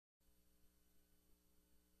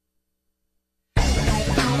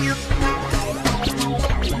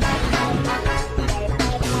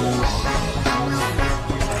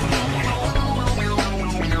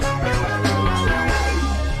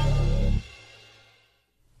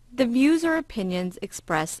The views or opinions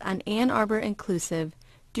expressed on Ann Arbor Inclusive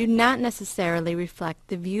do not necessarily reflect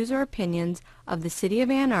the views or opinions of the City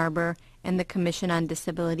of Ann Arbor and the Commission on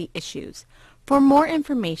Disability Issues. For more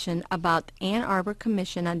information about the Ann Arbor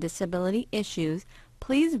Commission on Disability Issues,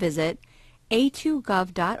 please visit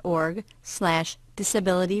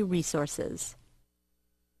a2gov.org/disability resources.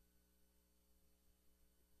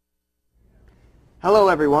 Hello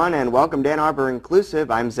everyone and welcome to Ann Arbor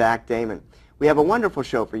Inclusive. I'm Zach Damon. We have a wonderful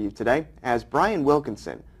show for you today as Brian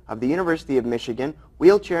Wilkinson of the University of Michigan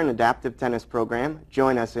Wheelchair and Adaptive Tennis Program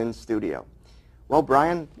join us in studio. Well,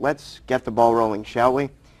 Brian, let's get the ball rolling, shall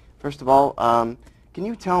we? First of all, can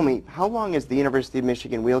you tell me how long has the University of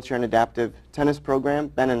Michigan Wheelchair and Adaptive Tennis Program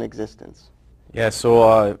been in existence? Yeah,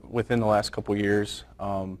 so within the last couple years,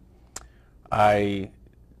 I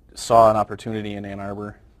saw an opportunity in Ann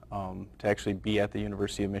Arbor to actually be at the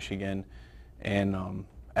University of Michigan and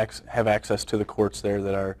have access to the courts there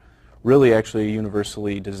that are really actually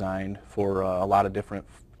universally designed for a lot of different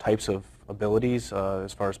types of abilities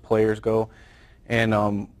as far as players go. And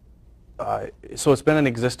so it's been in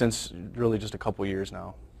existence really just a couple years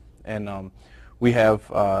now. And we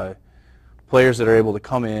have players that are able to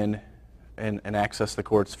come in and access the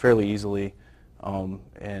courts fairly easily,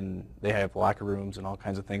 and they have locker rooms and all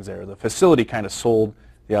kinds of things there. The facility kind of sold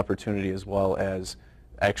the opportunity as well as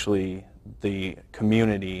actually the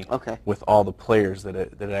community with all the players that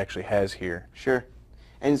it actually has here. Sure.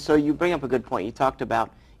 And so you bring up a good point. You talked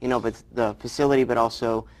about, the facility but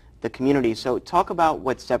also the community. So talk about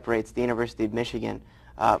what separates the University of Michigan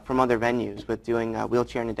from other venues with doing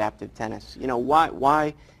wheelchair and adaptive tennis.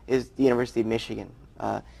 Why is the University of Michigan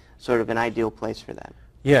sort of an ideal place for that?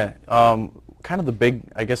 Yeah, kind of the big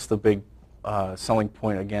selling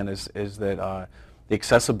point again is that the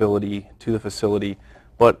accessibility to the facility,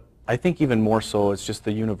 but I think even more so it's just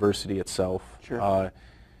the university itself. Sure.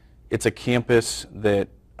 It's a campus that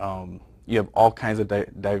you have all kinds of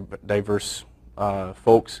diverse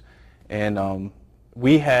folks, and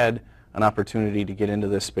we had an opportunity to get into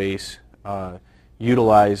this space,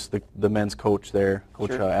 utilize the men's coach there,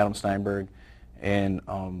 Coach Sure. Adam Steinberg, and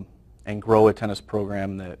grow a tennis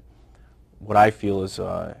program that what I feel is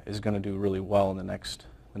going to do really well in the next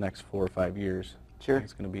 4 or 5 years. Sure.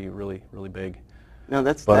 It's going to be really, really big. No,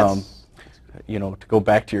 that's to go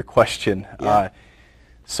back to your question, yeah.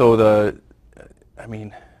 So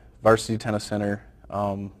Varsity Tennis Center,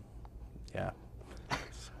 yeah.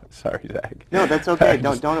 Sorry, Zach. No, that's okay.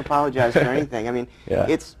 Don't apologize for anything. I mean, yeah.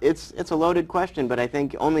 it's a loaded question, but I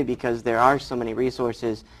think only because there are so many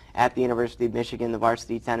resources at the University of Michigan, the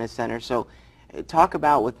Varsity Tennis Center. So talk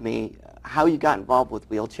about with me how you got involved with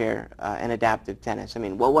wheelchair and adaptive tennis. I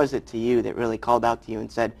mean, what was it to you that really called out to you and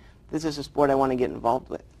said, this is a sport I want to get involved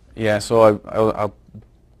with? Yeah, so I'll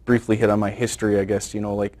briefly hit on my history, I guess.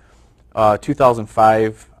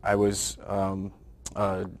 2005, I was a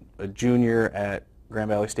junior at Grand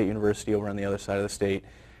Valley State University over on the other side of the state,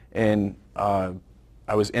 and I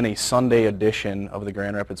was in a Sunday edition of the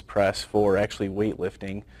Grand Rapids Press for actually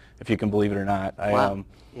weightlifting, if you can believe it or not. Wow.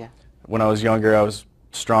 Yeah. When I was younger, I was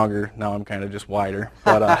stronger. Now I'm kind of just wider.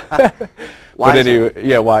 But, but anyway,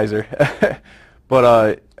 yeah, wiser.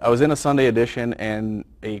 But I was in a Sunday edition, and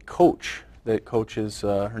a coach that coaches,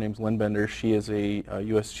 her name's Lynn Bender. She is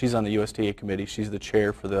she's on the USTA committee. She's the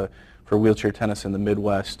chair for wheelchair tennis in the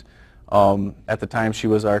Midwest. At the time, she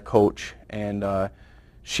was our coach, and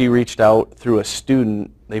she reached out through a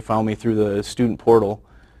student. They found me through the student portal,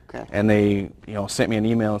 and they sent me an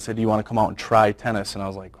email and said, "Do you want to come out and try tennis?" And I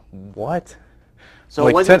was like, "What?" So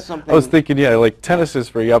it wasn't something. I was thinking, yeah, like tennis is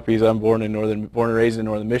for yuppies. I'm born and raised in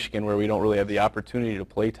northern Michigan, where we don't really have the opportunity to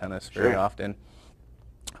play tennis very often.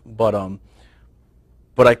 But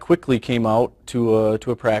I quickly came out to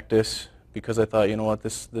a practice because I thought, you know what,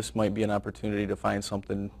 this might be an opportunity to find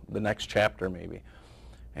something, the next chapter maybe.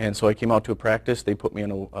 And so I came out to a practice. They put me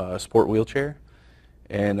in a sport wheelchair,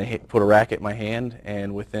 and they put a racket in my hand,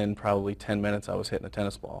 and within probably 10 minutes I was hitting a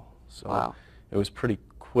tennis ball. So wow. It was pretty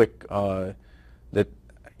quick that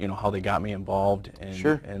how they got me involved, and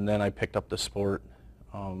Sure. and then I picked up the sport,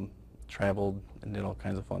 traveled and did all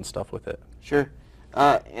kinds of fun stuff with it. Sure.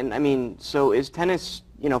 And I mean, so is tennis,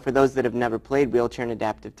 for those that have never played wheelchair and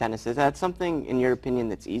adaptive tennis, is that something, in your opinion,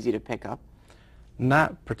 that's easy to pick up?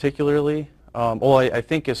 Not particularly. Well, I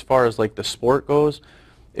think as far as like the sport goes,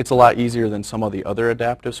 it's a lot easier than some of the other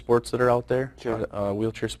adaptive sports that are out there, Sure.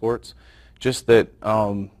 Wheelchair sports. Just that,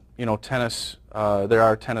 tennis, there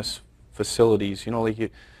are tennis facilities,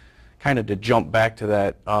 like kind of to jump back to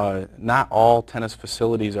that, not all tennis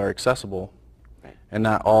facilities are accessible, right. and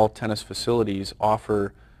not all tennis facilities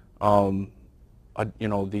offer you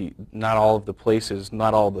know, not all of the places,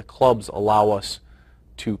 not all of the clubs allow us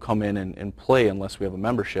to come in and play unless we have a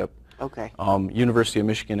membership. Okay. University of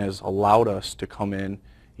Michigan has allowed us to come in,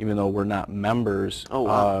 even though we're not members. Oh,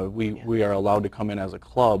 wow. We are allowed to come in as a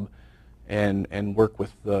club and work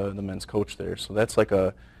with the men's coach there. So that's like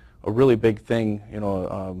a really big thing, you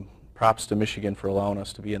know. Props to Michigan for allowing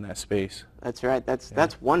us to be in that space. That's right.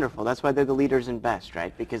 That's wonderful. That's why they're the leaders in best,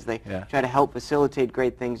 right? Because they try to help facilitate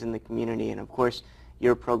great things in the community, and of course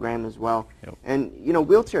your program as well. Yep. And you know,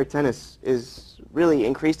 wheelchair tennis is really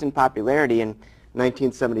increased in popularity in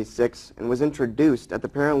 1976 and was introduced at the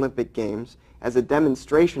Paralympic Games as a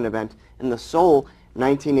demonstration event in the Seoul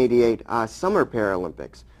 1988 Summer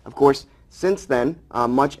Paralympics. Of course, since then,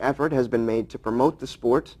 much effort has been made to promote the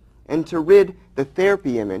sport and to rid the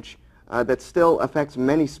therapy image that still affects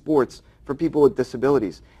many sports for people with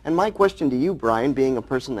disabilities. And my question to you, Brian, being a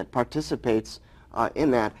person that participates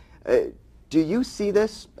in that, do you see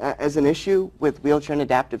this as an issue with wheelchair and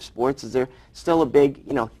adaptive sports? Is there still a big,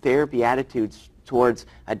 you know, therapy attitudes towards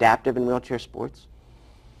adaptive and wheelchair sports?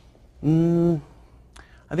 I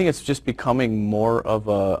think it's just becoming more of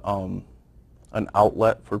an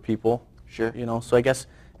outlet for people. Sure. You know, so I guess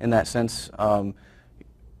in that sense,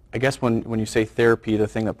 I guess when you say therapy, the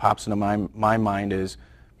thing that pops into my mind is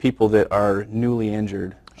people that are newly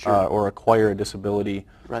injured or acquire a disability,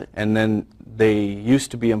 right, and then they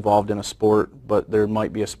used to be involved in a sport, but there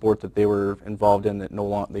might be a sport that they were involved in that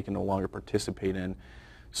they can no longer participate in.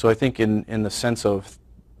 So I think in the sense of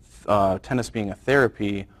tennis being a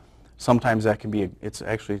therapy, sometimes that can be it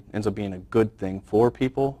actually ends up being a good thing for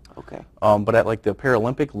people. Okay. But at like the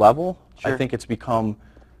Paralympic level, sure, I think it's become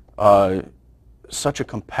such a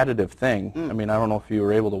competitive thing. I mean, I don't know if you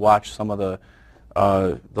were able to watch some of the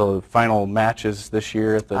final matches this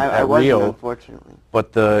year at I Rio. wasn't, unfortunately.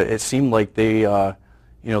 But it seemed like they, you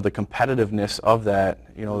know, the competitiveness of that,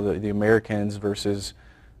 you know, the Americans versus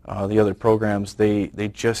the other programs,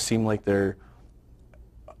 they just seem like they're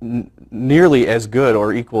nearly as good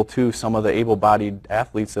or equal to some of the able-bodied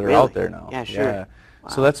athletes that are out there now. Yeah, sure. Yeah. Wow.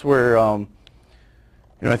 So that's where, you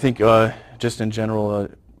know, I think just in general,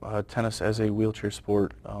 tennis as a wheelchair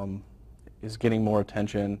sport is getting more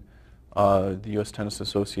attention. The U.S. Tennis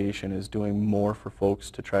Association is doing more for folks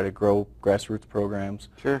to try to grow grassroots programs.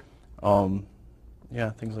 Sure. Yeah,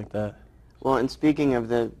 things like that. Well, and speaking of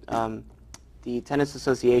the Tennis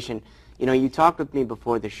Association, you know, you talked with me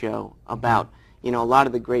before the show about, you know, a lot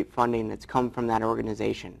of the great funding that's come from that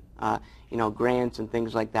organization. You know, grants and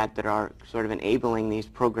things like that that are sort of enabling these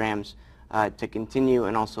programs to continue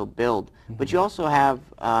and also build. But you also have,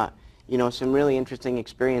 you know, some really interesting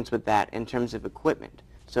experience with that in terms of equipment.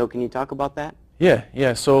 So can you talk about that?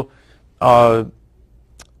 Yeah. So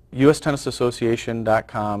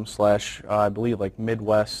USTennisAssociation.com/ I believe like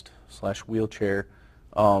Midwest/wheelchair.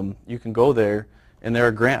 You can go there, and there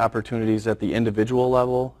are grant opportunities at the individual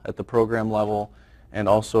level, at the program level, and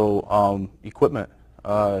also equipment.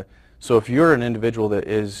 So if you're an individual that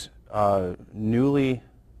is newly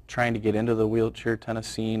trying to get into the wheelchair tennis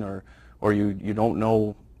scene, or you don't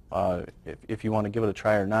know if you want to give it a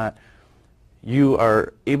try or not, you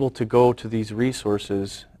are able to go to these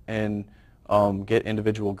resources and get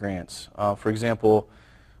individual grants. For example,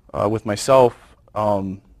 with myself,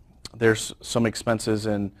 there's some expenses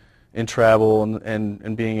in travel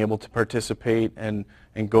and being able to participate and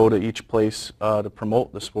go to each place to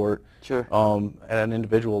promote the sport. Sure. At an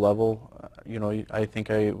individual level, you know, I think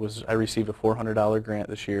I received a $400 grant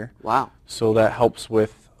this year. Wow. So that helps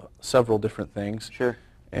with several different things. Sure.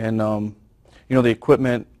 And you know, the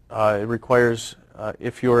equipment, it requires,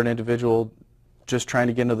 if you're an individual just trying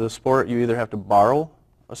to get into the sport, you either have to borrow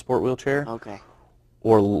a sport wheelchair, okay,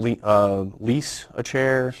 or lease a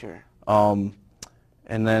chair. Sure.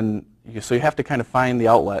 And then, so you have to kind of find the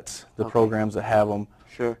outlets, the Okay. programs that have them.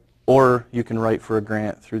 Sure. Or you can write for a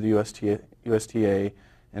grant through the USTA,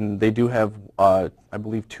 and they do have, I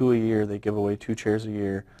believe, 2 a year. They give away 2 chairs a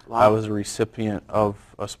year. Wow. I was a recipient of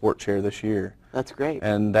a sport chair this year. That's great.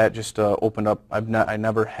 And that just opened up. I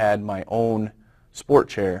never had my own sport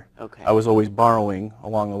chair. Okay. I was always borrowing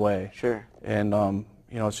along the way. Sure. And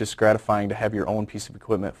you know, it's just gratifying to have your own piece of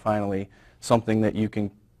equipment finally, something that you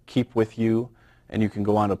can keep with you, and you can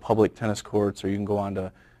go on to public tennis courts, or you can go on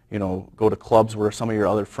to, you know, go to clubs where some of your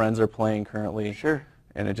other friends are playing currently. Sure.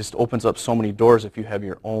 And it just opens up so many doors if you have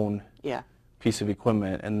your own Yeah. piece of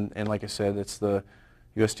equipment. And like I said, it's the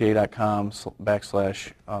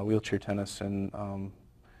USTA.com/wheelchair tennis and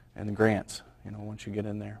the grants, you know, once you get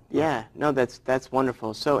in there. Yeah, no, that's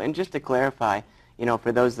wonderful. So, and just to clarify,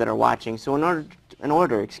 for those that are watching. So in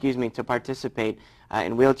order, excuse me, to participate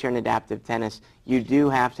in wheelchair and adaptive tennis, you do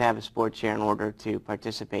have to have a sports chair in order to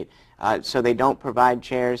participate. So they don't provide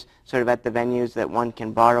chairs sort of at the venues that one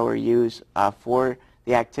can borrow or use for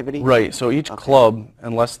the activity? Right. So each club,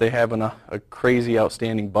 unless they have a crazy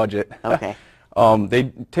outstanding budget, Okay.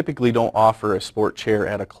 they typically don't offer a sport chair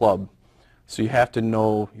at a club. So you have to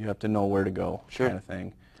know where to go, Sure. kind of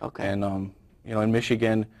thing. Okay. And in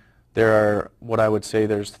Michigan, there are what I would say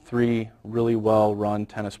there's 3 really well-run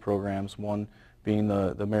tennis programs. One being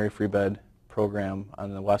the Mary Free Bed program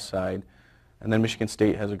on the west side, and then Michigan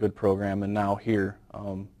State has a good program. And now here,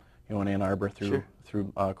 in Ann Arbor through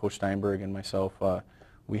Coach Steinberg and myself,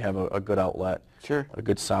 we have a good outlet, Sure. a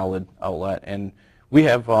good solid outlet, and we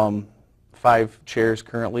have 5 chairs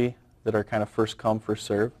currently that are kind of first come, first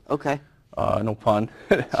serve. Okay. No pun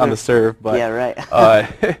on the serve, but yeah, right.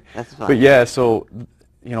 That's fine. But yeah, so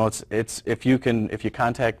it's if you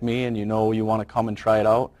contact me and you want to come and try it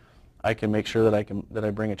out, I can make sure that I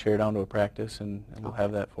bring a chair down to a practice and we'll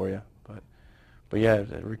have that for you. But yeah,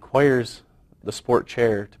 it requires the sport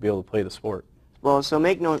chair to be able to play the sport. Well, so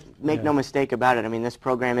make no mistake about it. I mean, this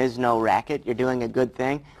program is no racket. You're doing a good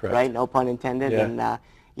thing, Correct. right? No pun intended. Yeah. And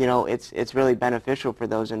it's really beneficial for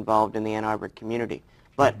those involved in the Ann Arbor community.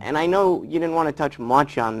 But and I know you didn't want to touch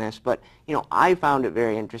much on this, but I found it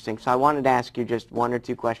very interesting. So I wanted to ask you just 1 or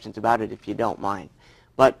 2 questions about it, if you don't mind.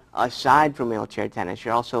 But aside from wheelchair tennis,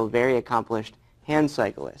 you're also a very accomplished hand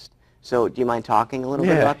cyclist. So do you mind talking a little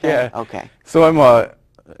bit about that? Yeah. Okay. So I'm a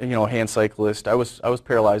hand cyclist. I was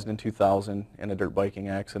paralyzed in 2000 in a dirt biking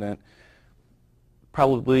accident.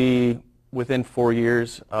 Probably within 4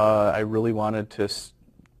 years, I really wanted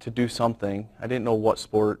to do something. I didn't know what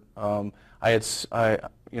sport.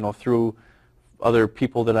 Through other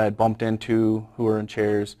people that I had bumped into who were in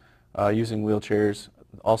chairs, using wheelchairs,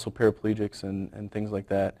 also paraplegics and things like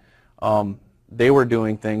that. They were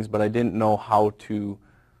doing things, but I didn't know how to,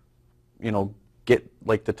 get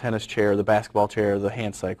like the tennis chair, the basketball chair, the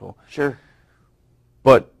hand cycle. Sure.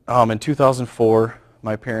 But in 2004,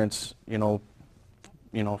 my parents,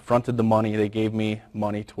 fronted the money. They gave me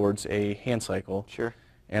money towards a hand cycle. Sure.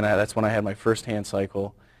 And that's when I had my first hand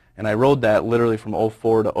cycle. And I rode that literally from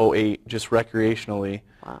 04 to 08 just recreationally.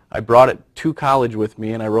 Wow. I brought it to college with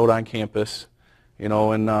me and I rode on campus,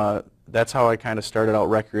 and that's how I kind of started out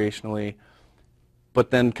recreationally. But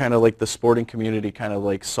then kind of like the sporting community kind of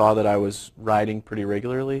like saw that I was riding pretty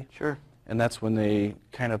regularly. Sure. And that's when they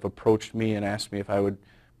kind of approached me and asked me if I would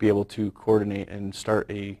be able to coordinate and start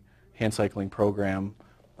a hand cycling program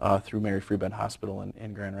through Mary Free Bed Hospital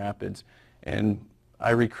in Grand Rapids. And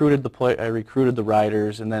I recruited the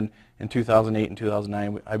riders, and then in 2008 and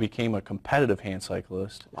 2009, I became a competitive hand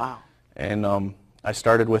cyclist. Wow. And I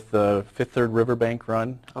started with the Fifth Third Riverbank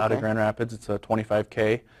Run out of Grand Rapids. It's a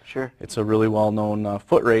 25K. Sure. It's a really well-known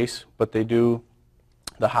foot race, but the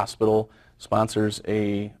hospital sponsors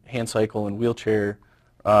a hand cycle and wheelchair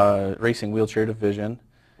racing wheelchair division.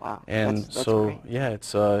 Wow. And that's so great. yeah,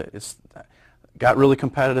 it's got really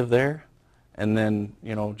competitive there, and then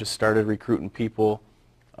just started recruiting people,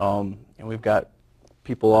 and we've got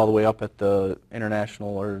people all the way up at the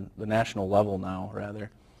international or the national level now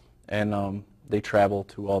rather, and they travel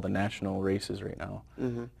to all the national races right now.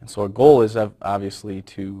 Mm-hmm. And so our goal is obviously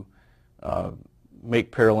to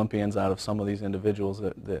make Paralympians out of some of these individuals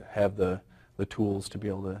that have the tools to be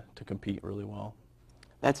able to compete really well.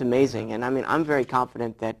 That's amazing, and I mean, I'm very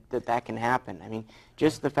confident that can happen. I mean,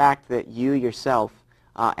 just the fact that you yourself,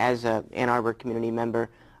 as an Ann Arbor community member,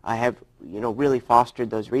 have really fostered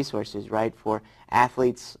those resources, right, for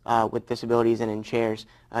athletes with disabilities and in chairs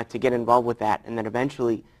to get involved with that, and then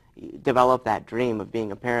eventually develop that dream of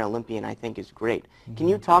being a Paralympian, I think is great. Mm-hmm. Can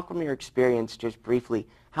you talk from your experience just briefly,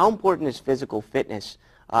 how important is physical fitness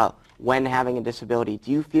when having a disability?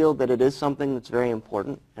 Do you feel that it is something that's very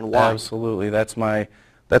important, and why? Absolutely. That's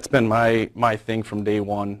been my thing from day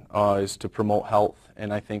one, is to promote health,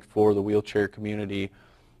 and I think for the wheelchair community,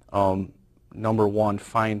 number one,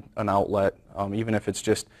 find an outlet, even if it's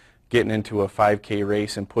just getting into a 5K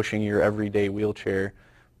race and pushing your everyday wheelchair,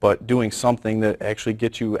 but doing something that actually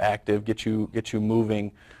gets you active, gets you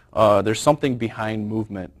moving. There's something behind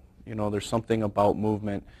movement. There's something about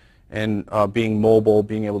movement and being mobile,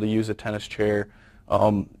 being able to use a tennis chair.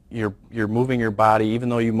 You're moving your body, even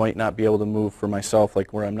though you might not be able to move. For myself,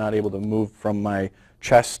 like where I'm not able to move from my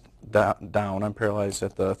chest down. I'm paralyzed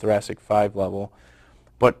at the thoracic 5 level.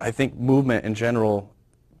 But I think movement in general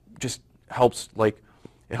just helps, it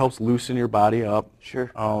helps loosen your body up.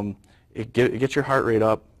 Sure. It gets your heart rate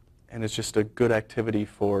up, and it's just a good activity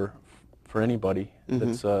for anybody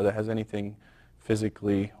that has anything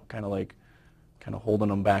physically kind of like kind of holding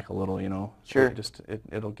them back a little, you know. Sure.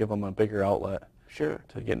 It'll give them a bigger outlet Sure.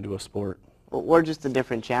 to get into a sport. Or just a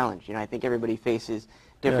different challenge. You know, I think everybody faces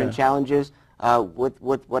different Yeah. challenges with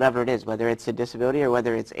whatever it is, whether it's a disability or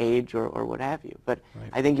whether it's age or what have you. But Right.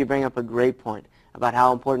 I think you bring up a great point about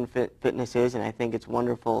how important fitness is, and I think it's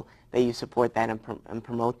wonderful that you support that and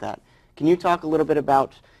promote that. Can you talk a little bit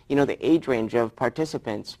about, you know, the age range of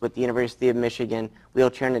participants with the University of Michigan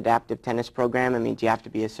Wheelchair and Adaptive Tennis Program? I mean, do you have to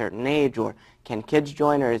be a certain age, or can kids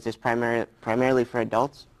join, or is this primarily for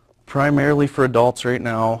adults? Primarily for adults right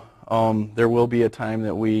now. There will be a time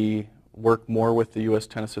that we work more with the U.S.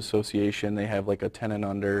 Tennis Association. They have like a 10 and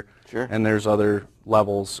under, Sure. and there's other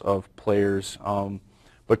levels of players.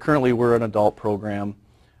 But currently we're an adult program.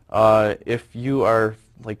 If you are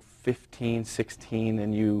like 15, 16,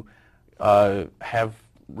 and you have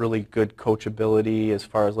really good coachability as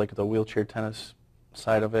far as like the wheelchair tennis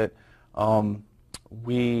side of it,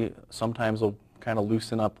 we sometimes will kind of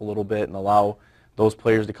loosen up a little bit and allow those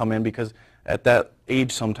players to come in, because at that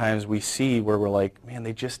age sometimes we see where we're like, man,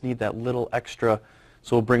 they just need that little extra,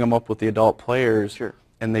 so we'll bring them up with the adult players. Sure.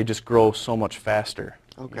 And they just grow so much faster,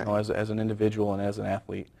 Okay. you know, as an individual and as an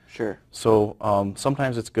athlete. Sure. So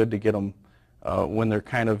sometimes it's good to get them when they're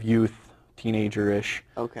kind of youth, teenager-ish,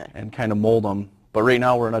 Okay. and kind of mold them. But right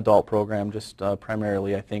now we're an adult program, just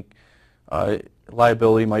primarily. I think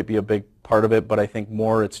liability might be a big part of it, but I think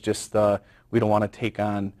more it's just we don't want to take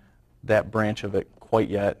on that branch of it quite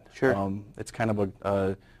yet. Sure. It's kind of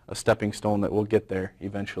a stepping stone that we'll get there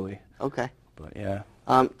eventually. Okay. But yeah.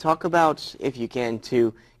 Talk about, if you can,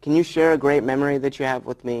 can you share a great memory that you have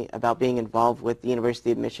with me about being involved with the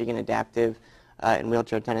University of Michigan Adaptive and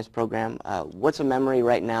Wheelchair Tennis Program? What's a memory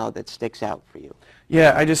right now that sticks out for you?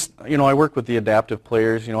 Yeah, I work with the adaptive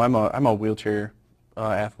players. You know, I'm a wheelchair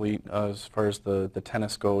athlete as far as the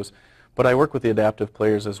tennis goes, but I work with the adaptive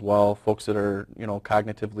players as well, folks that are, you know,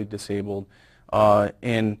 cognitively disabled.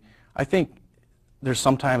 And I think there's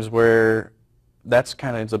sometimes where that's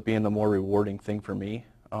kind of ends up being the more rewarding thing for me.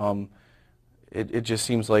 It just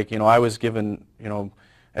seems like, you know, I was given, you know,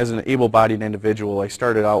 as an able-bodied individual, I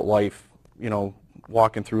started out life, you know,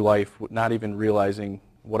 walking through life not even realizing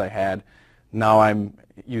what I had. Now I'm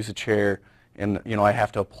use a chair, and you know, I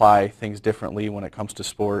have to apply things differently when it comes to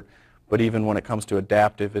sport. But even when it comes to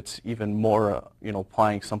adaptive, it's even more, you know,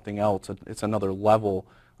 applying something else. It's another level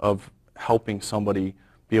of helping somebody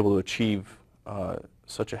be able to achieve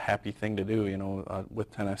such a happy thing to do, you know,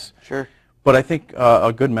 with tennis. Sure. But I think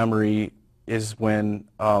a good memory is when,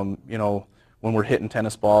 you know, when we're hitting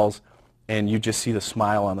tennis balls and you just see the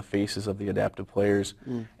smile on the faces of the adaptive players.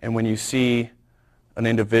 And when you see an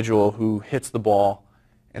individual who hits the ball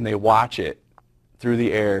and they watch it through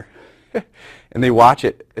the air and they watch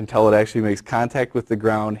it until it actually makes contact with the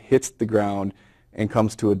ground, hits the ground, and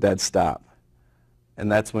comes to a dead stop.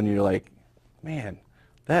 And that's when you're like, man,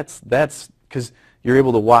 that's because you're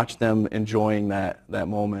able to watch them enjoying that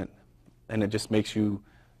moment, and it just makes you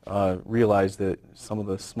realize that some of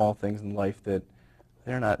the small things in life that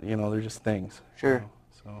they're not, you know, they're just things. Sure. You know,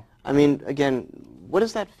 so. I mean, again, what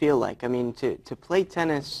does that feel like? I mean, to play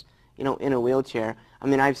tennis, you know, in a wheelchair, I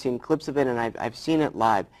mean, I've seen clips of it and I've seen it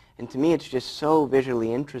live, and to me it's just so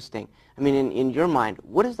visually interesting. I mean, in your mind,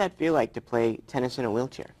 what does that feel like to play tennis in a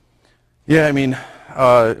wheelchair? Yeah, I mean,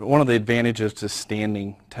 one of the advantages to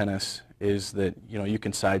standing tennis is that, you know, you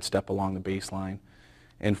can sidestep along the baseline.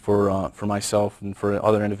 And for myself and for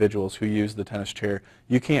other individuals who use the tennis chair,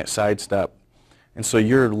 you can't sidestep. And so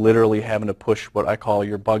you're literally having to push what I call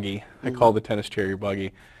your buggy. I call the tennis chair your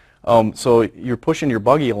buggy. So you're pushing your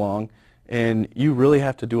buggy along, and you really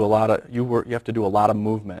have to do a lot of you have to do a lot of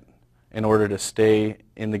movement in order to stay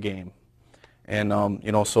in the game. And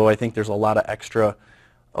you know, so I think there's a lot of extra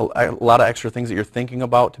things that you're thinking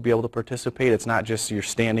about to be able to participate. It's not just you're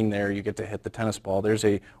standing there, you get to hit the tennis ball. There's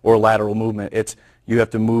or lateral movement. It's you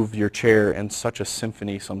have to move your chair in such a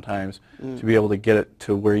symphony sometimes to be able to get it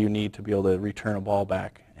to where you need to be able to return a ball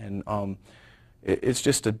back. And it's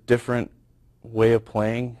just a different way of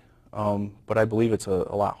playing, but I believe it's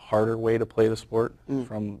a lot harder way to play the sport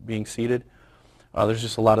from being seated. There's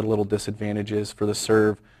just a lot of little disadvantages. For the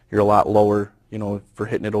serve, you're a lot lower, you know, for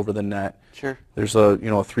hitting it over the net. Sure. There's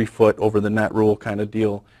a 3 foot over the net rule kind of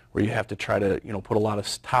deal where you have to try to, you know, put a lot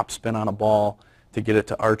of top spin on a ball to get it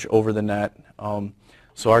to arch over the net.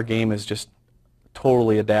 So our game is just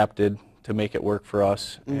totally adapted to make it work for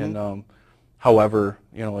us. And however,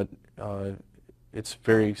 you know, it's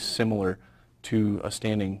very similar to a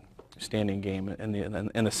standing game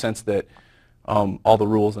in the sense that all the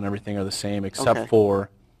rules and everything are the same, except for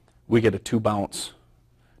we get a two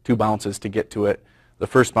bounces to get to it. the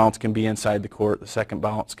first bounce can be inside the court, the second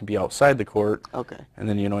bounce can be outside the court. Okay. And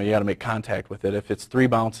then, you know, you got to make contact with it. If it's 3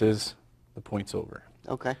 bounces, the point's over.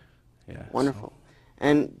 Okay. Yeah. Wonderful.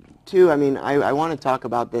 And two, I mean, I want to talk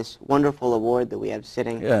about this wonderful award that we have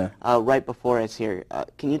sitting right before us here.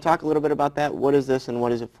 Can you talk a little bit about that? What is this and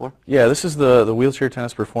what is it for? Yeah, this is the Wheelchair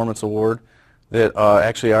Tennis Performance Award that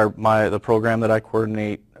actually the program that I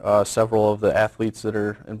coordinate, several of the athletes that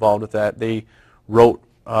are involved with that, they wrote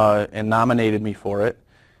and nominated me for it,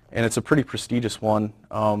 and it's a pretty prestigious one.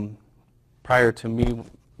 Prior to me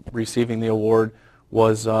receiving the award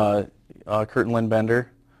was Kurt and Lynn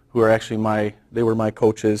Bender, who are actually they were my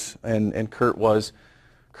coaches, and Kurt was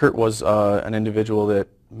an individual that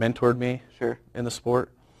mentored me in the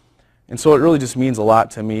sport, and so it really just means a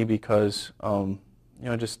lot to me because you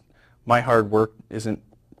know, just my hard work isn't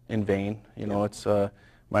in vain. You know, it's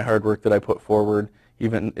my hard work that I put forward.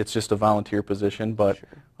 Even it's just a volunteer position, but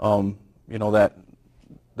you know,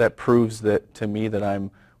 that proves that to me that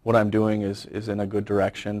what I'm doing is in a good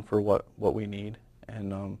direction for what we need,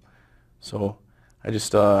 and so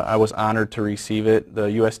I was honored to receive it. The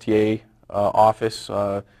USTA office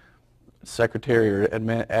secretary or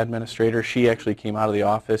administrator, she actually came out of the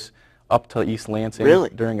office up to East Lansing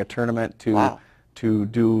during a tournament to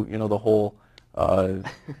do, you know, the whole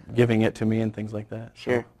giving it to me and things like that.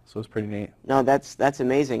 Sure. So it's pretty neat. No, that's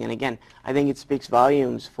amazing. And again, I think it speaks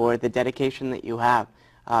volumes for the dedication that you have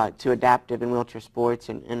to adaptive and wheelchair sports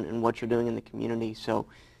and what you're doing in the community. So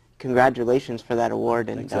congratulations for that award.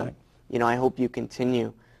 And Thanks, you know, I hope you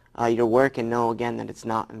continue your work and know again that it's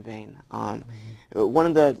not in vain. One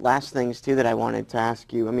of the last things too that I wanted to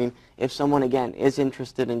ask you, I mean, if someone again is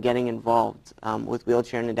interested in getting involved with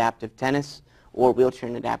wheelchair and adaptive tennis or wheelchair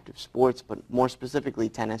and adaptive sports, but more specifically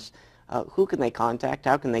tennis, who can they contact?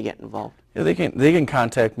 How can they get involved? Yeah, they can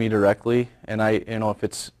contact me directly, and you know,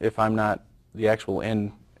 if I'm not the actual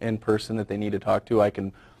in person that they need to talk to,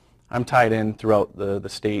 I'm tied in throughout the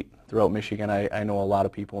state, throughout Michigan. I know a lot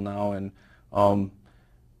of people now, and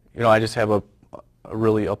you know, I just have a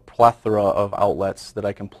really plethora of outlets that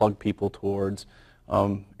I can plug people towards,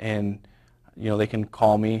 and you know, they can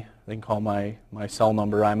call me. They can call my cell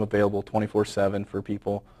number. I'm available 24/7 for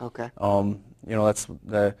people. Okay. You know,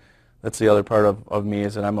 that's the other part of me,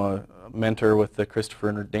 is that I'm a mentor with the Christopher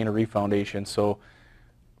and Dana Reeve Foundation. So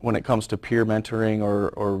when it comes to peer mentoring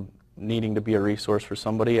or needing to be a resource for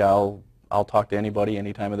somebody, I'll talk to anybody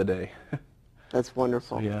any time of the day. That's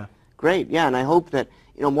wonderful. So, yeah. Great. Yeah, and I hope that,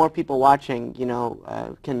 you know, more people watching, you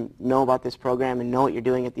know, can know about this program and know what you're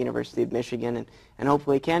doing at the University of Michigan, and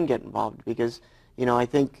hopefully can get involved, because, you know, I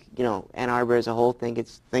think, you know, Ann Arbor as a whole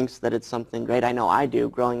thinks that it's something great. I know I do,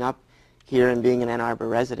 growing up here and being an Ann Arbor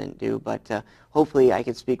resident do, but hopefully I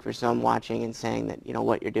could speak for some watching and saying that, you know,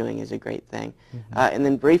 what you're doing is a great thing. And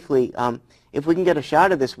then briefly, if we can get a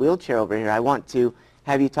shot of this wheelchair over here, I want to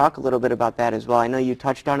have you talk a little bit about that as well. I know you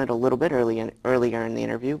touched on it a little bit earlier in the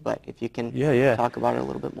interview, but if you can talk about it a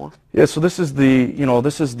little bit more. Yeah, so this is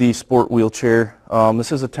the sport wheelchair.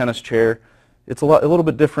 This is a tennis chair. It's a little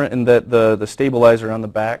bit different in that the stabilizer on the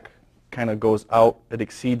back kind of goes out. It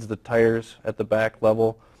exceeds the tires at the back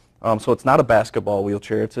level. So it's not a basketball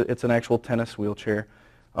wheelchair. It's an actual tennis wheelchair.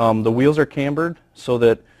 The wheels are cambered so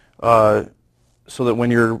that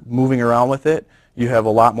when you're moving around with it, you have a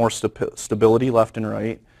lot more stability left and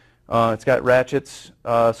right. It's got ratchets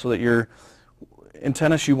so that in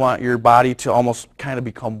tennis you want your body to almost kind of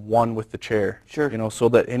become one with the chair. Sure. You know, so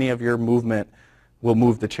that any of your movement will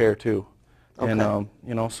move the chair too. Okay. And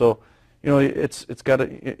you know, so you know,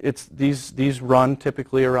 these run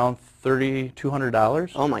typically around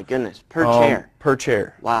 $3,200. Oh my goodness, per chair. Per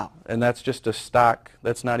chair. Wow. And that's just a stock.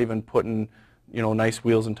 That's not even putting, you know, nice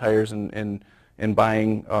wheels and tires and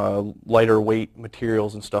buying lighter weight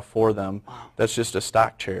materials and stuff for them. Wow. That's just a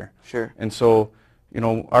stock chair. Sure. And so, you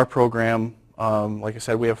know, our program, like I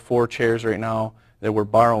said, we have 4 chairs right now that we're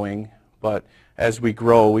borrowing, but as we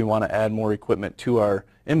grow, we want to add more equipment to our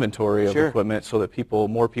inventory of equipment so that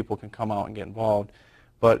more people can come out and get involved.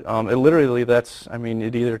 But it literally,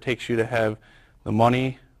 it either takes you to have the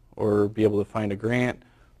money or be able to find a grant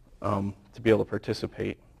to be able to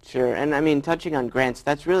participate. Sure, and I mean, touching on grants,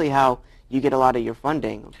 that's really how you get a lot of your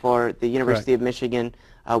funding for the University of Michigan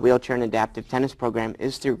Wheelchair and Adaptive Tennis Program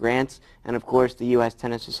is through grants and, of course, the U.S.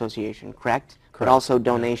 Tennis Association, correct? But also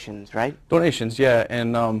donations, right? Donations, yeah.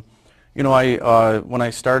 And, you know, when I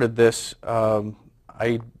started this,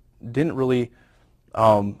 I didn't really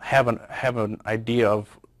have an idea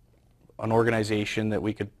of an organization that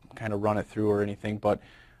we could kind of run it through or anything, but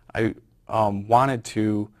I wanted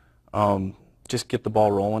to just get the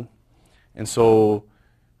ball rolling. And so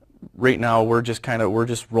right now we're just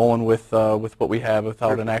rolling with what we have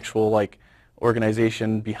without an actual like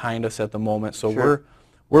organization behind us at the moment. So Sure.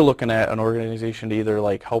 we're looking at an organization to either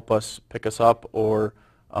like help us pick us up, or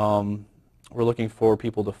we're looking for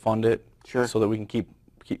people to fund it, Sure. so that we can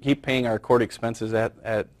keep paying our court expenses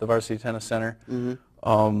at the Varsity Tennis Center.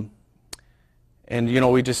 And you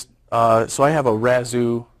know, we just so I have a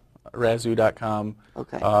razoo.com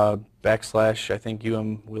Okay. / I think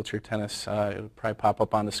wheelchair tennis. It would probably pop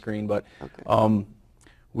up on the screen, but Okay.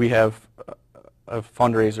 we have a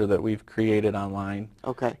fundraiser that we've created online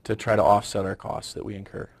Okay. to try to offset our costs that we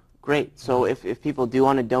incur. Great. So if people do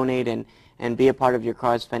want to donate and be a part of your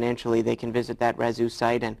cause financially, they can visit that Razoo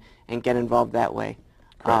site and get involved that way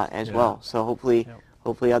as Yeah. well. So hopefully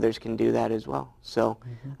others can do that as well. So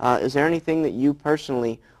is there anything that you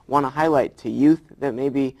personally want to highlight to youth that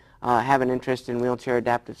maybe have an interest in wheelchair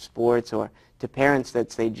adaptive sports, or to parents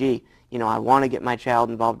that say, gee, you know, I want to get my child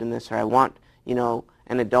involved in this, or I want, you know,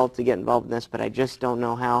 an adult to get involved in this, but I just don't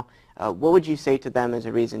know how? What would you say to them as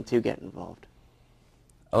a reason to get involved?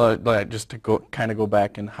 Just to go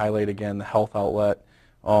back and highlight again the health outlet.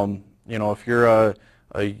 You know, if you're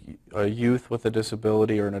a youth with a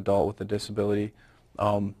disability or an adult with a disability,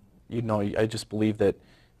 you know, I just believe that,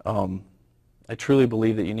 I truly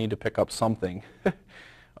believe that you need to pick up something.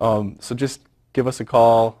 So just give us a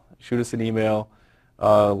call, shoot us an email,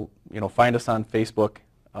 you know, find us on Facebook.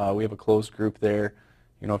 We have a closed group there.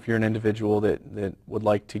 You know, if you're an individual that would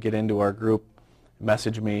like to get into our group,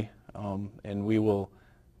 message me, and we will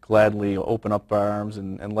gladly open up our arms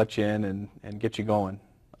and let you in and get you going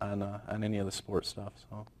on any of the sports stuff.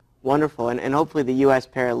 So. Wonderful, and hopefully the U.S.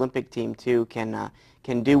 Paralympic team too can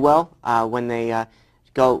do well when they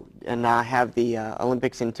go and have the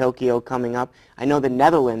Olympics in Tokyo coming up. I know the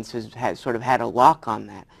Netherlands has sort of had a lock on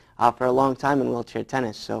that for a long time in wheelchair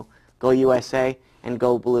tennis. So go USA and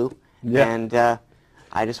go blue. Yeah. And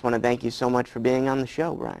I just want to thank you so much for being on the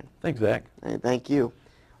show, Brian. Thanks, Zach. Thank you.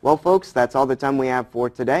 Well, folks, that's all the time we have for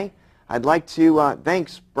today. I'd like to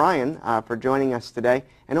thanks Brian for joining us today,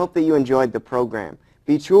 and hope that you enjoyed the program.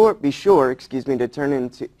 Be sure,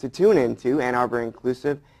 to tune into Ann Arbor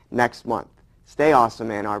Inclusive next month. Stay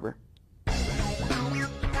awesome, Ann Arbor.